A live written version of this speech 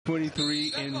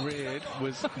23 in red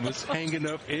was hanging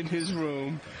up in his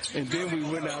room, and then we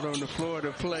went out on the floor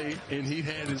to play, and he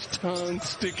had his tongue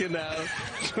sticking out,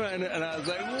 and I was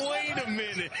like, wait a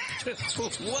minute,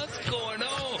 what's going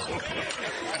on?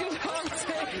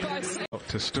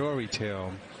 To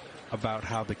storytell about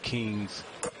how the Kings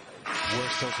were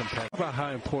so competitive, about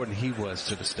how important he was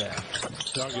to the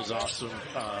staff. Doug is awesome.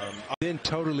 Then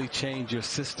totally change your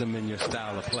system and your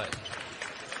style of play.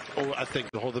 I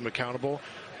think to hold them accountable,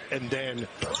 and then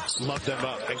love them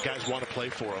up, and guys want to play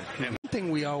for them. And one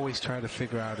thing we always try to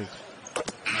figure out is,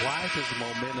 why does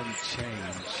momentum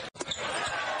change?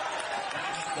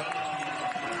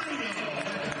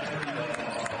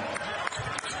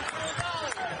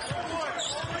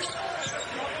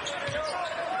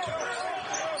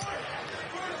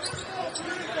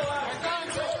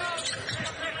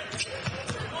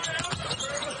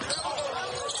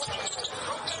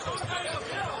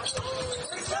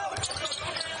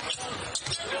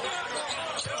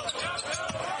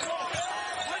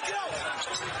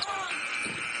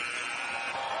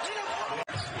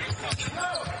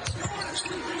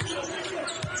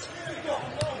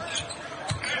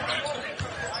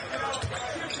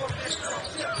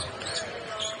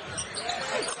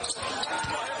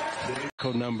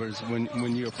 Numbers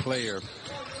when you're a player,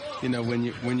 you know, when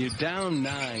you're down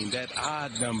 9, that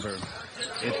odd number,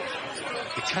 it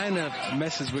kind of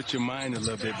messes with your mind a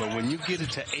little bit. But when you get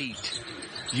it to 8,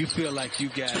 you feel like you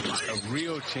got a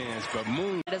real chance. But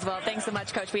Moon as well. Thanks so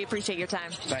much, Coach. We appreciate your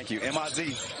time. Thank you.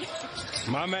 MIZ,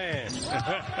 my man.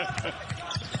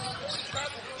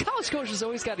 College coaches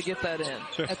always got to get that in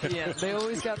at the end. They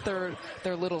always got their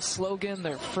little slogan,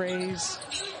 their phrase.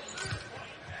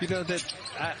 You know that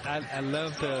I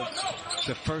love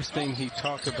the first thing he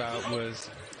talked about was,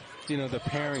 you know, the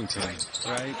parenting,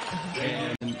 right?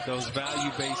 And those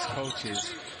value-based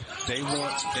coaches, they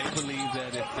believe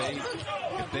that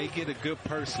if they get a good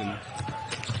person,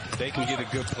 they can get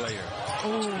a good player.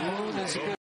 Oh, that's good.